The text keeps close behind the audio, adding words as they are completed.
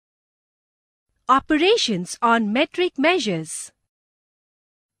Operations on metric measures.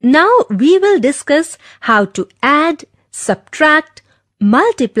 Now we will discuss how to add, subtract,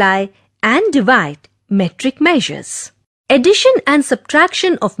 multiply and divide metric measures. Addition and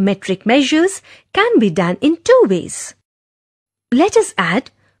subtraction of metric measures can be done in two ways. Let us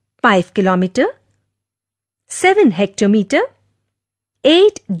add 5 kilometer, 7 hectometer,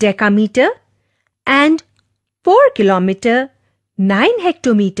 8 decameter and 4 kilometer, 9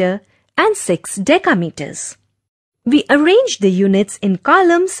 hectometer and 6 decameters. We arrange the units in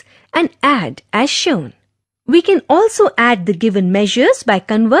columns and add as shown. We can also add the given measures by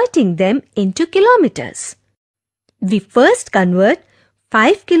converting them into kilometers. We first convert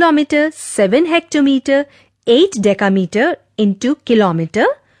 5 kilometer, 7 hectometer, 8 decameter into kilometer,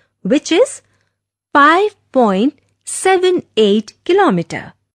 which is 5.78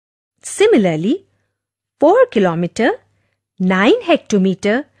 kilometer. Similarly, 4 kilometer, 9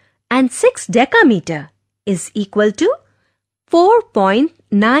 hectometer and 6 decameter is equal to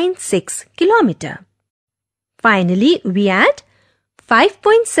 4.96 kilometer. Finally, we add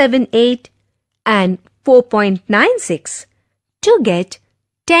 5.78 and 4.96 to get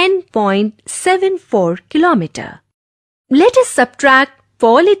 10.74 kilometer. Let us subtract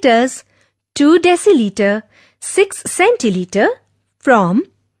 4 liters, 2 deciliter, 6 centiliter from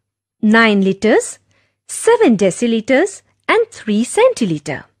 9 liters, 7 deciliters and 3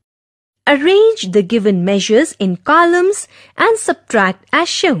 centiliter. Arrange the given measures in columns and subtract as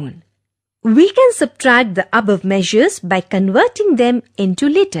shown. We can subtract the above measures by converting them into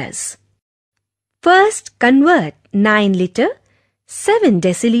liters. First, convert 9 liter, 7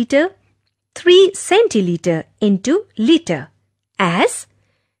 deciliter, 3 centiliter into liter as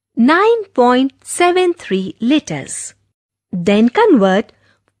 9.73 liters. Then convert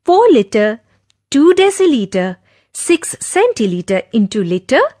 4 liter, 2 deciliter, 6 centiliter into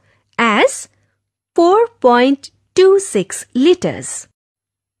liter as 4.26 liters.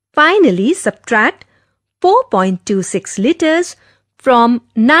 Finally, subtract 4.26 liters from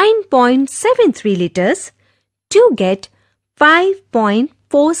 9.73 liters to get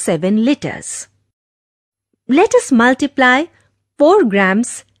 5.47 liters. Let us multiply 4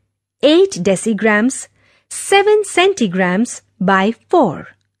 grams, 8 decigrams, 7 centigrams by 4.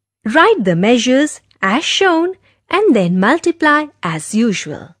 Write the measures as shown and then multiply as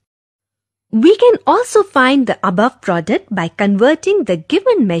usual. We can also find the above product by converting the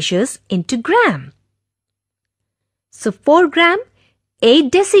given measures into gram. So 4 gram,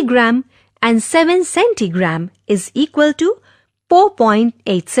 8 decigram and 7 centigram is equal to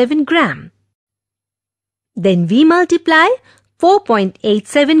 4.87 gram. Then we multiply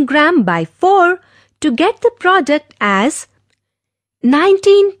 4.87 gram by 4 to get the product as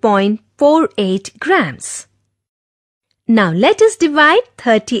 19.48 grams. Now let us divide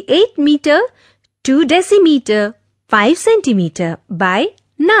 38 meter, 2 decimeter, 5 centimeter by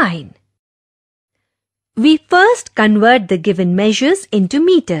 9. We first convert the given measures into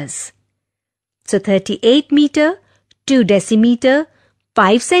meters. So 38 meter, 2 decimeter,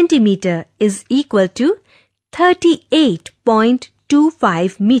 5 centimeter is equal to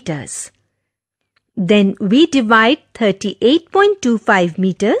 38.25 meters. Then we divide 38.25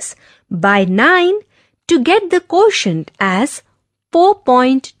 meters by 9 to get the quotient as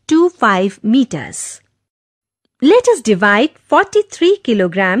 4.25 meters. Let us divide 43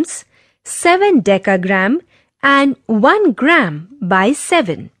 kilograms, 7 decagram and 1 gram by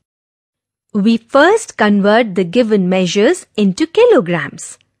 7. We first convert the given measures into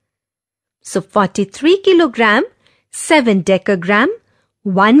kilograms. So 43 kilogram, 7 decagram,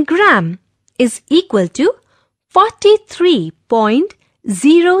 1 gram is equal to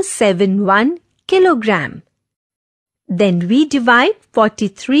 43.071 kilogram. Then we divide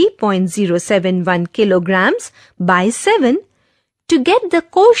 43.071 kilograms by 7 to get the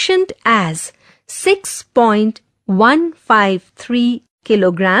quotient as 6.153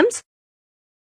 kilograms